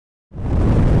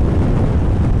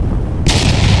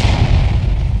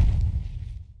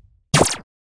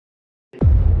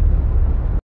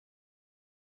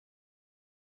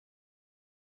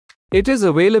It is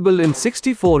available in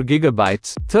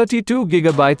 64GB,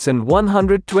 32GB and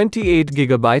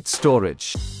 128GB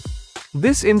storage.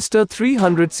 This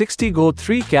Insta360 Go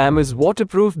 3 cam is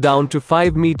waterproof down to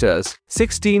 5 meters,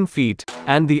 16 feet,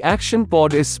 and the action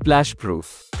pod is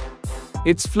splash-proof.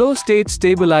 Its flow state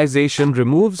stabilization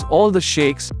removes all the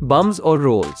shakes, bumps or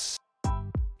rolls.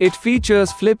 It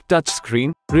features flip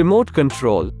touchscreen, remote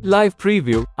control, live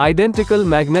preview, identical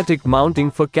magnetic mounting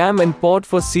for cam and pod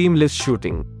for seamless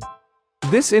shooting.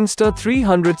 This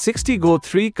Insta360 Go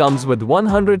 3 comes with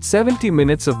 170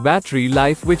 minutes of battery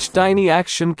life with tiny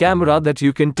action camera that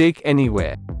you can take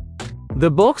anywhere. The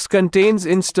box contains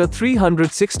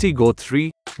Insta360 Go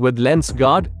 3, with lens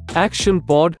guard, action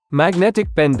pod, magnetic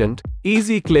pendant,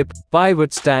 easy clip,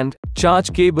 pivot stand,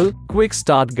 charge cable, quick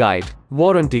start guide,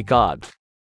 warranty card.